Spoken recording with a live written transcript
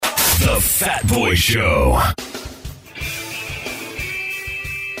The Fat Boy Show.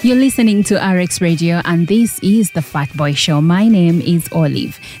 You're listening to RX Radio, and this is The Fat Boy Show. My name is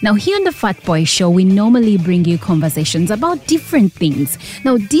Olive. Now, here on The Fat Boy Show, we normally bring you conversations about different things.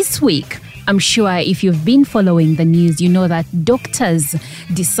 Now, this week, I'm sure if you've been following the news, you know that doctors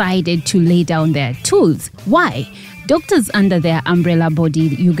decided to lay down their tools. Why? Doctors under their umbrella body,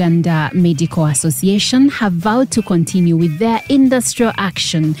 Uganda Medical Association, have vowed to continue with their industrial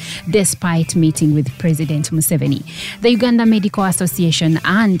action despite meeting with President Museveni. The Uganda Medical Association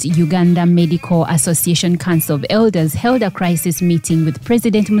and Uganda Medical Association Council of Elders held a crisis meeting with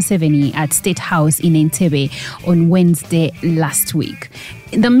President Museveni at State House in Entebbe on Wednesday last week.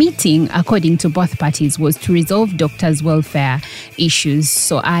 The meeting, according to both parties, was to resolve doctors' welfare issues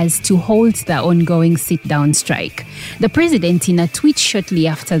so as to halt the ongoing sit-down strike. The president, in a tweet shortly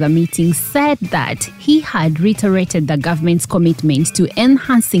after the meeting, said that he had reiterated the government's commitment to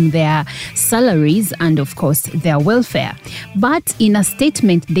enhancing their salaries and, of course, their welfare. But in a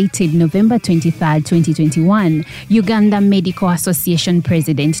statement dated November 23rd, 2021, Uganda Medical Association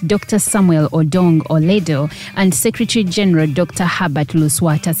President Dr. Samuel Odong Oledo and Secretary General Dr. Herbert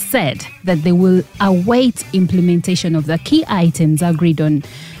Luswata said that they will await implementation of the key items agreed on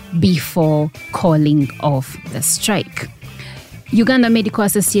before calling off the strike. Uganda Medical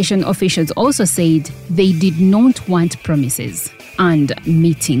Association officials also said they did not want promises and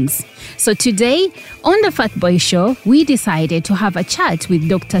meetings. So today, on the Fat Boy Show, we decided to have a chat with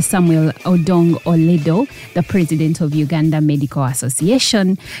Dr. Samuel Odong Oledo, the president of Uganda Medical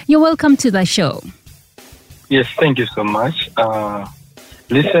Association. You're welcome to the show. Yes, thank you so much.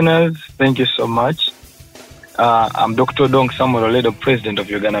 Listeners, thank you so much. I'm Dr. Odong Samuel Oledo, President of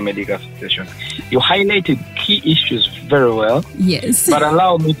Uganda Medical Association. You highlighted key issues very well. Yes. But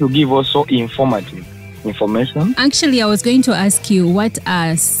allow me to give also informative information. Actually, I was going to ask you, what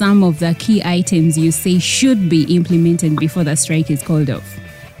are some of the key items you say should be implemented before the strike is called off?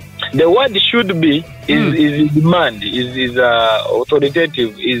 The word should be is demand, is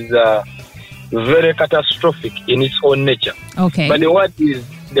authoritative, is very catastrophic in its own nature. Okay. But the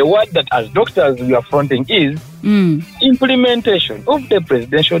word that as doctors we are fronting is implementation of the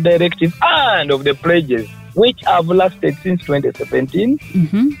presidential directive and of the pledges which have lasted since 2017.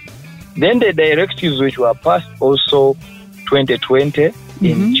 Mm-hmm. Then the directives which were passed also 2020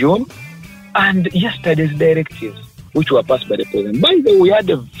 in June, and yesterday's directives which were passed by the president. By the way, we had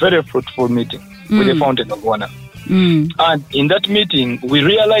a very fruitful meeting with the Fountain of Honor. And in that meeting, we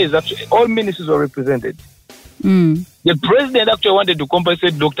realized that all ministries were represented. The president actually wanted to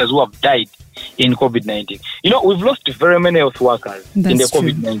compensate doctors who have died in COVID-19. You know, we've lost very many health workers in the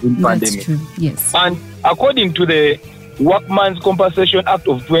COVID-19 pandemic. That's true, yes. And according to the Workmen's Compensation Act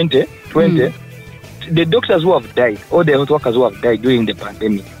of 2020, the doctors who have died, or the health workers who have died during the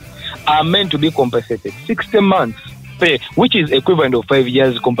pandemic, are meant to be compensated 60 months pay, which is equivalent of 5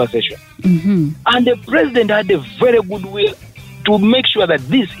 years compensation. And the president had a very good will to make sure that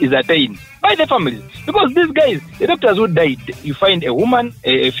this is attained by the families. Because these guys, the doctors who died, you find a woman,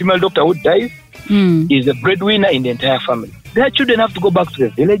 a female doctor who dies, is a breadwinner in the entire family. Their children have to go back to the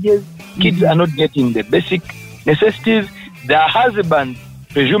villages. Kids are not getting the basic necessities. Their husbands,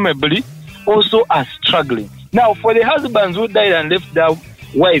 presumably, also are struggling. Now, for the husbands who died and left their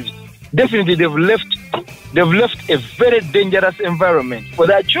wives, definitely they've left a very dangerous environment for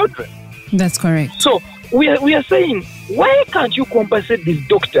their children. That's correct. So we are saying, why can't you compensate these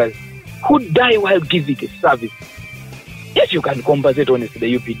doctors who die while giving a service? Yes, you can compensate honestly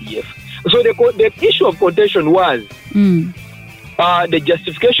the UPDF. So the issue of quotation was the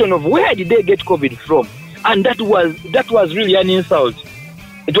justification of where did they get COVID from, and that was really an insult.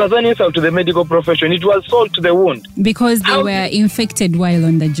 It was an insult to the medical profession. It was salt to the wound. Because they were infected while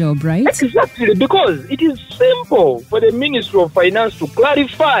on the job, right? Exactly, because it is simple for the Ministry of Finance to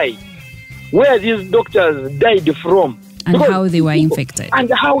clarify where these doctors died from. And how they were infected.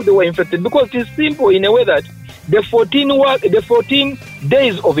 Because it is simple in a way that the 14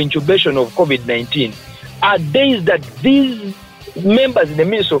 days of incubation of COVID-19 are days that these members in the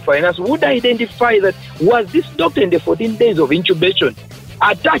Ministry of Finance would identify that was this doctor in the 14 days of incubation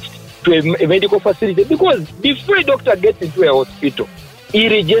attached to a medical facility, because before a doctor gets into a hospital, he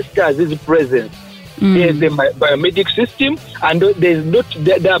registers his presence. There's the biomedic system, and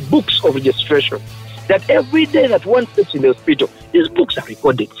there are books of registration that every day that one steps in the hospital, these books are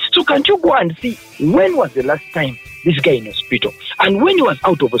recorded. So can't you go and see when was the last time this guy in hospital, and when he was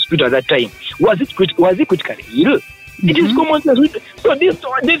out of hospital at that time, was he critically ill? It is common sense. So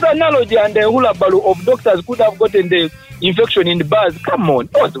this analogy and the hula baloo of doctors could have gotten the infection in the bars. Come on,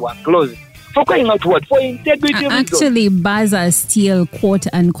 doors were closed. For crying out what? For integrity reasons. Actually, bars are still quote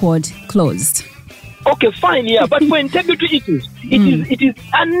unquote closed. Okay, fine, yeah, but for integrity issues, it is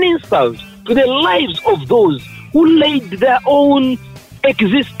an insult to the lives of those who laid their own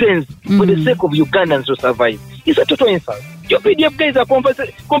existence for the sake of Ugandans to survive. It's a total insult. UPDF guys are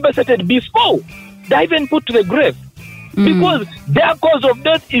compensated before they even put to the grave. Because their cause of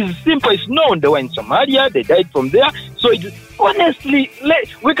death is simple, it's known. They were in Somalia, they died from there. So honestly,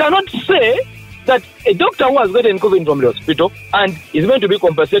 we cannot say that a doctor who has gotten COVID from the hospital and is going to be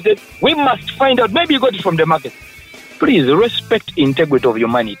compensated, we must find out, maybe he got it from the market. Please respect the integrity of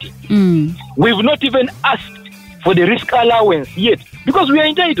humanity. We've not even asked for the risk allowance yet because we are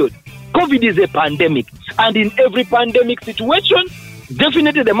entitled. COVID is a pandemic, and in every pandemic situation,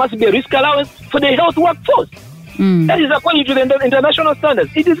 definitely there must be a risk allowance for the health workforce. That is according to the international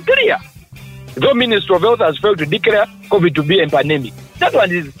standards. It is clear. The Ministry of Health has failed to declare COVID to be a pandemic. That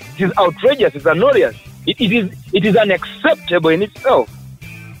one is outrageous, it's annoying. It is unacceptable in itself.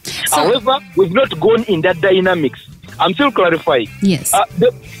 However, we've not gone in that dynamics. I'm still clarifying. Yes.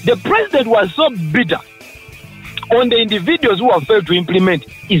 The president was so bitter on the individuals who have failed to implement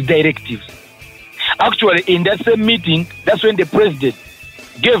his directives. Actually, in that same meeting, that's when the president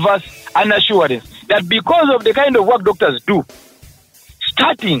gave us an assurance that because of the kind of work doctors do,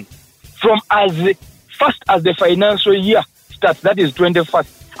 starting from as fast as the financial year starts, that is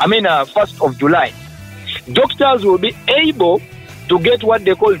 1st of July, doctors will be able to get what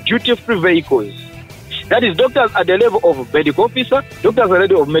they call duty-free vehicles. That is doctors at the level of medical officer, doctors at the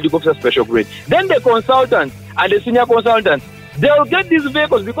level of medical officer special grade. Then the consultants and the senior consultants, they'll get these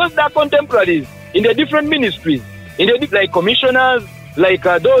vehicles because they're contemporaries in the different ministries, like commissioners, like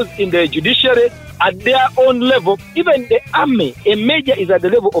those in the judiciary, at their own level. Even the army, a major is at the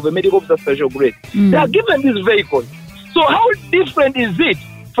level of a medical officer special grade. They are given these vehicles. So how different is it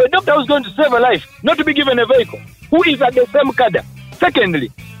for a doctor who's going to save a life not to be given a vehicle, who is at the same cadre?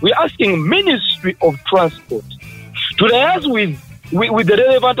 Secondly, we're asking Ministry of Transport to liaise with the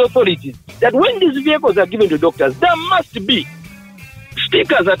relevant authorities that when these vehicles are given to doctors, there must be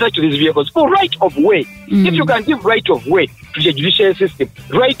stickers attached to these vehicles for right of way. If you can give right of way to the judicial system,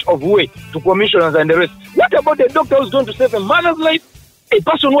 right of way to commissioners and the rest, what about the doctor who's going to save a mother's life, a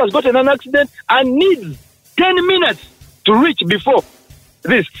person who has gotten an accident and needs 10 minutes to reach before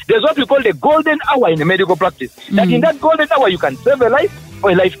this? There's what we call the golden hour in the medical practice. That in that golden hour you can save a life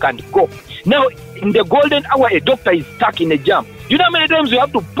or a life can't go. Now, in the golden hour, a doctor is stuck in a jam. You know how many times we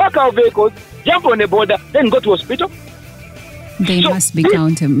have to park our vehicles, jump on the border, then go to hospital? They must be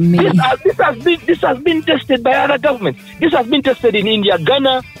counted. This has been tested by other governments. This has been tested in India.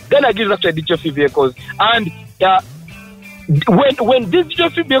 Ghana gives actually duty-free vehicles. And when these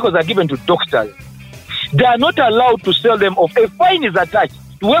duty-free vehicles are given to doctors, they are not allowed to sell them off. A fine is attached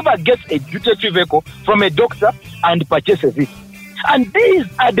to whoever gets a duty-free vehicle from a doctor and purchases it. And these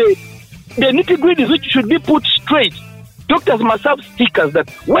are the nitty-gritties which should be put straight. Doctors must have stickers that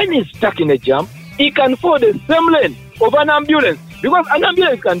when he's stuck in a jam, he can follow the same lane of an ambulance, because an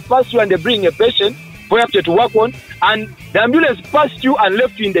ambulance can pass you and they bring a patient for you to work on, and the ambulance passed you and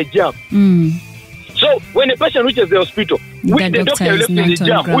left you in the jam. So when a patient reaches the hospital, with the doctor left in the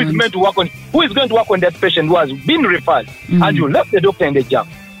jam, who is going to work on that patient who has been referred, and you left the doctor in the jam.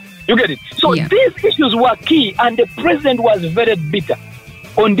 You get it? So these issues were key, and the president was very bitter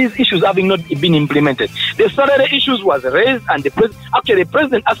on these issues having not been implemented. The salary issues was raised, and the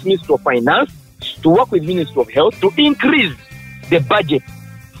president asked Ministry of Finance to work with Ministry of Health to increase the budget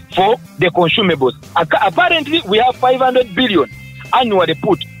for the consumables. Apparently, we have 500 billion annually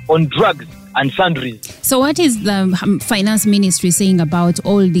put on drugs and sundries. So what is the finance ministry saying about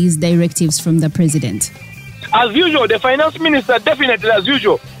all these directives from the president? As usual, the finance minister, definitely as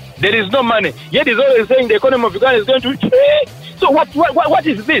usual, there is no money. Yet he's always saying the economy of Uganda is going to... So what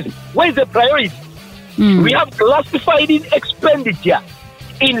is this? What is the priority? We have classified expenditure.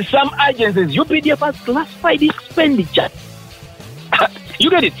 In some agencies, UPDF has classified expenditure. You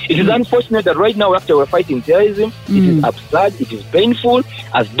get it? It is unfortunate that right now, after we're fighting terrorism, it is absurd, it is painful.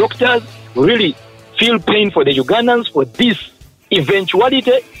 As doctors, we really feel pain for the Ugandans for this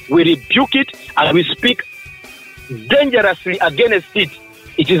eventuality. We rebuke it and we speak dangerously against it.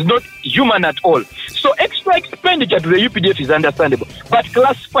 It is not human at all. So extra expenditure to the UPDF is understandable. But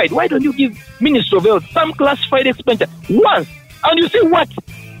classified, why don't you give Ministry of Health some classified expenditure once? And you see what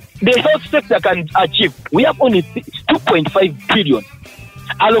the health sector can achieve. We have only 2.5 billion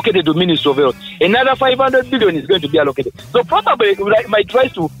allocated to Ministry of Health. Another 500 billion is going to be allocated. So probably we might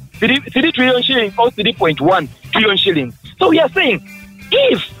rise to 3 trillion shillings or 3.1 trillion shillings. So we are saying,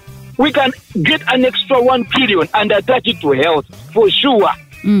 if we can get an extra 1 trillion and attach it to health, for sure,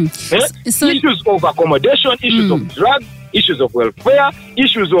 Issues of accommodation, issues of drugs, issues of welfare,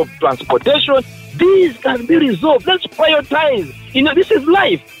 issues of transportation. These can be resolved. Let's prioritize. This is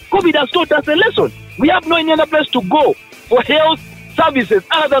life. COVID has taught us a lesson. We have no any other place to go for health services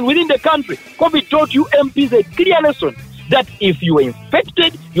other than within the country. COVID taught you MPs a clear lesson that if you are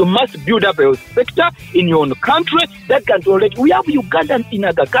infected, you must build up a health sector in your own country that can tolerate. We have Ugandans in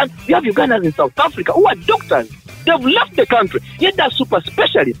Aga Khan. We have Ugandans in South Africa who are doctors. They've left the country. Yet they're super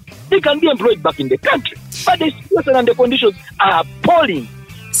specialists. They can be employed back in the country. But the situation and the conditions are appalling.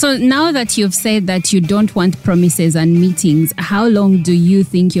 So now that you've said that you don't want promises and meetings, how long do you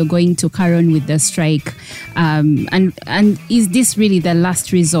think you're going to carry on with the strike? And is this really the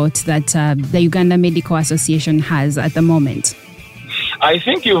last resort that the Uganda Medical Association has at the moment? I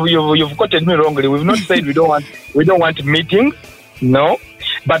think you've quoted me wrongly. We've not said we don't want meetings. No.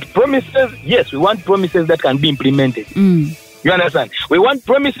 But promises, yes, we want promises that can be implemented. You understand? We want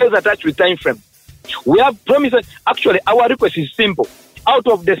promises attached with time frame. We have promises. Actually, our request is simple. Out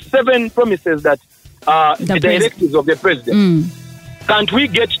of the 7 promises that the directives of the president, can't we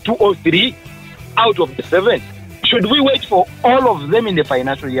get 2 or 3 out of the 7? Should we wait for all of them in the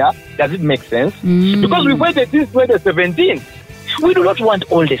financial year? Does it make sense? Because we waited since 2017. We do not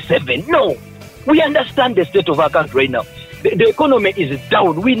want all the 7. No. We understand the state of our country right now. The economy is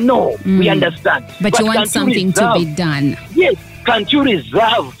down. We know. We understand. But you want something to be done. Yes. Can't you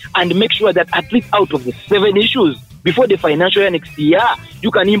reserve and make sure that at least out of the 7 issues, before the financial year next year,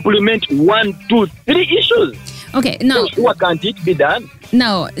 you can implement 1, 2, 3 issues? Okay, now... So why can't it be done?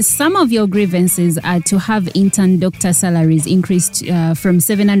 Now, some of your grievances are to have intern doctor salaries increased from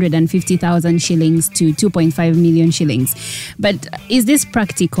 750,000 shillings to 2.5 million shillings. But is this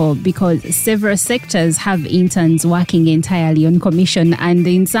practical? Because several sectors have interns working entirely on commission, and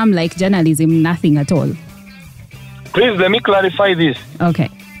in some, like journalism, nothing at all. Please, let me clarify this. Okay.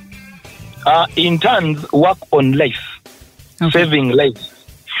 Interns work on life, saving lives.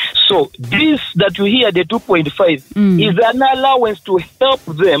 So this that you hear, the 2.5, is an allowance to help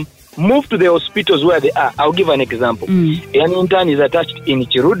them move to the hospitals where they are. I'll give an example. An intern is attached in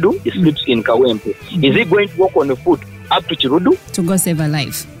Chirudu, he sleeps in Kawempe. Is he going to walk on the foot up to Chirudu? To go save a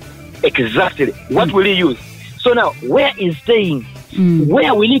life. Exactly. What will he use? So now, where is staying?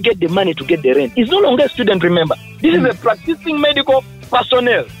 Where will he get the money to get the rent? He's no longer a student, remember. This is a practicing medical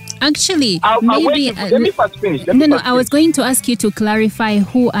personnel. Actually, maybe... Let me first finish. I was going to ask you to clarify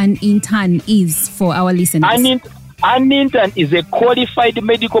who an intern is for our listeners. An intern is a qualified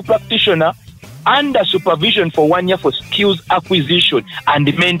medical practitioner under supervision for 1 year for skills acquisition and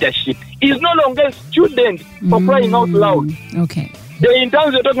mentorship. He's no longer a student for crying out loud. Okay. The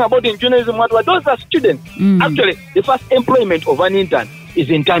interns you're talking about in journalism, those are students. Actually, the first employment of an intern is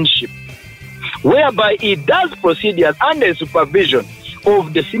internship, whereby he does procedures under supervision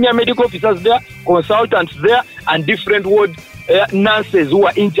of the senior medical officers there, consultants there, and different ward nurses who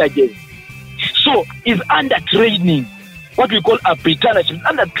are in charges. So is under training, what we call a pre-trainership,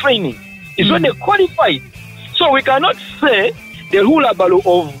 under training. It's when they're qualified. So we cannot say the hulabaloo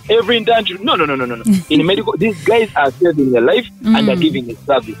of every internship. No. In medical, these guys are saving their life and they're giving a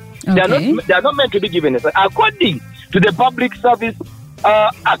service. Okay. They are not meant to be given a service. According to the Public Service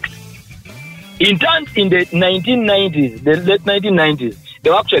Act, interns in the 1990s, the late 1990s,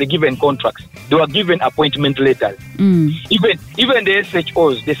 they were actually given contracts. They were given appointment letters. Even the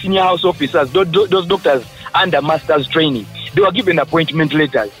SHOs, the senior house officers, those doctors under master's training, they were given appointment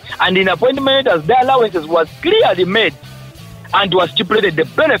letters. And in appointment letters, their allowances was clearly made and was stipulated. The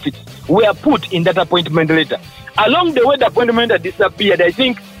benefits were put in that appointment letter. Along the way, the appointment letter disappeared. I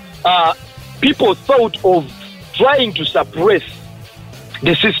think people thought of trying to suppress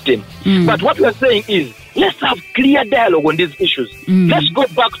the system. But what we are saying is, let's have clear dialogue on these issues. Let's go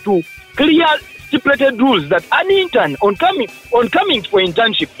back to clear stipulated rules that an intern on coming for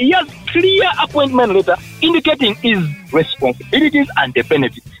internship, he has clear appointment letter indicating his responsibilities and the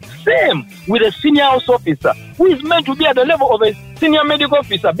benefits. Same with a senior house officer who is meant to be at the level of a senior medical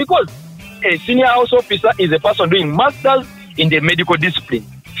officer, because a senior house officer is a person doing masters in the medical discipline.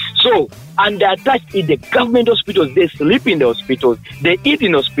 So, and they're attached in the government hospitals, they sleep in the hospitals, they eat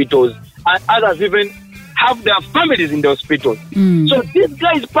in hospitals, and others even have their families in the hospitals. So these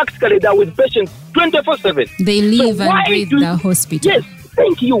guys practically, they're with patients 24/7. They live and breathe the hospital. Yes,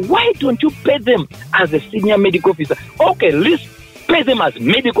 thank you. Why don't you pay them as a senior medical officer? Okay, let's pay them as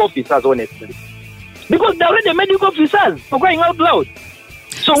medical officers, honestly. Because they're already medical officers, for crying out loud.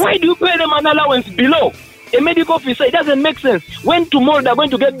 So why do you pay them an allowance below a medical officer? It doesn't make sense. When tomorrow they're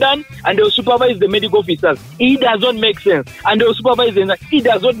going to get done and they'll supervise the medical officers, it does not make sense. And they'll supervise them, it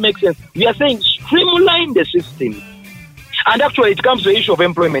does not make sense. We are saying streamline the system And actually, it comes to the issue of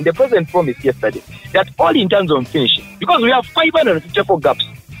employment. The president promised yesterday that all interns on finishing, because we have 554 gaps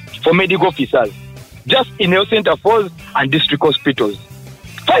for medical officers just in health center 4s and district hospitals.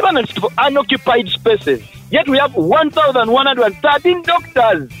 554 unoccupied spaces. Yet we have 1,113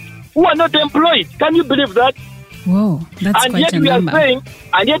 doctors who are not employed. Can you believe that? Whoa, that's and quite yet a we number.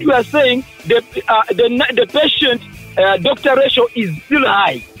 And yet we are saying the patient doctor ratio is still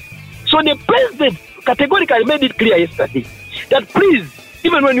high. So the president categorically made it clear yesterday that please,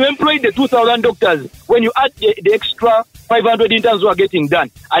 even when you employ the 2,000 doctors, when you add the extra 500 interns who are getting done,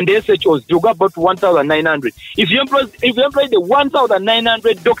 and the SHOs, you got about 1,900. If you employ the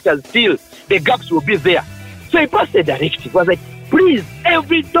 1,900 doctors still, the gaps will be there. So he passed a directive. Was like, please,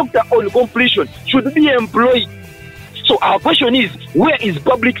 every doctor on completion should be employed. So our question is, where is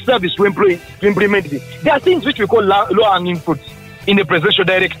public service to implement this? There are things which we call low-hanging fruits in the presidential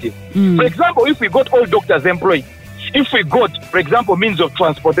directive. For example, if we got all doctors employed, if we got, for example, means of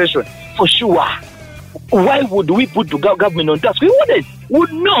transportation, for sure, why would we put the government on task? We wouldn't. We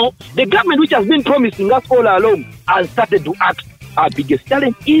would know the government which has been promising us all along has started to act. Our biggest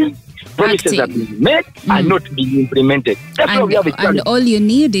challenge is promises are being made and not being implemented. That's why we have a challenge. And all you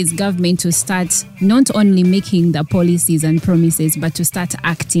need is government to start not only making the policies and promises, but to start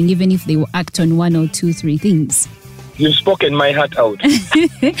acting, even if they will act on 1 or 2, 3 things. You've spoken my heart out.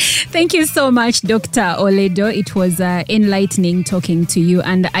 Thank you so much, Dr. Oledo. It was enlightening talking to you,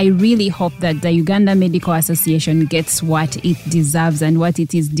 and I really hope that the Uganda Medical Association gets what it deserves and what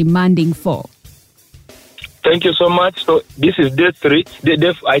it is demanding for. Thank you so much. So this is day 3.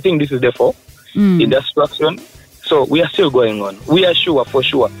 I think this is day 4 in the structure. So we are still going on. We are sure, for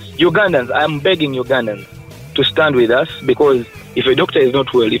sure. Ugandans, I'm begging Ugandans to stand with us, because if a doctor is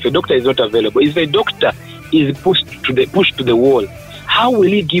not well, if a doctor is not available, if a doctor is pushed to the wall, how will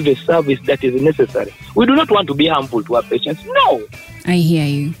he give a service that is necessary? We do not want to be harmful to our patients. No. I hear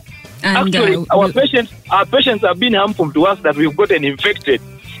you. And, actually, our patients have been harmful to us, that we've gotten infected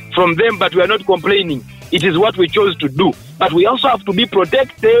from them, but we are not complaining. It is what we chose to do. But we also have to be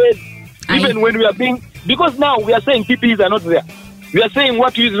protected, even when we are being, because now we are saying PPEs are not there. We are saying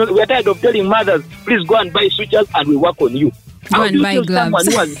what we are tired of telling mothers, please go and buy switches and we work on you. How do you tell someone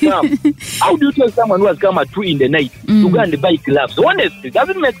who has come? How do you tell someone who has come at 2 in the night to go and buy gloves? Honestly, it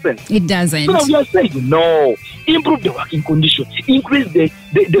doesn't make sense. It doesn't. So now we are saying, no, improve the working conditions, increase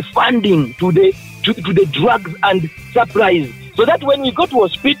the funding to the drugs and supplies, so that when we go to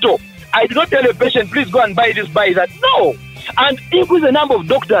hospital, I do not tell a patient, please go and buy this, buy that. No. And increase the number of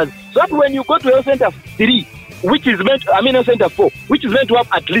doctors, so that when you go to health center 3, health center 4, which is meant to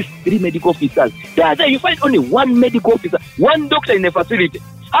have at least 3 medical officers, there you find only 1 medical officer, 1 doctor in the facility.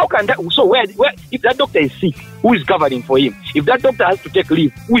 How can that? So where if that doctor is sick, who is covering for him? If that doctor has to take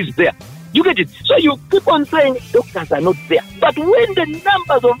leave, who is there? You get it? So you keep on saying doctors are not there. But when the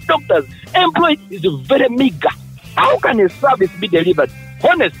numbers of doctors employed is very meager, how can a service be delivered?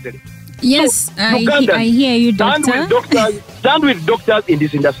 Honestly. Yes, so, I hear you, doctor. Stand with doctors in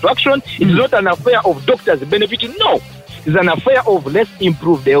this instruction. It is not an affair of doctors benefiting. No, it's an affair of let's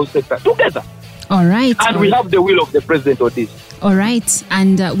improve the health sector together. All right. And we have the will of the president on this. All right.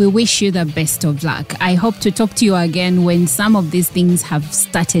 And we wish you the best of luck. I hope to talk to you again when some of these things have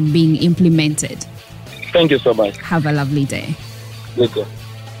started being implemented. Thank you so much. Have a lovely day. Thank you.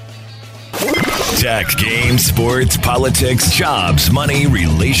 Tech, games, sports, politics, jobs, money,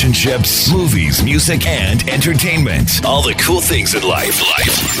 relationships, movies, music, and entertainment. All the cool things in life.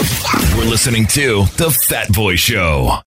 We're listening to The Fat Boy Show.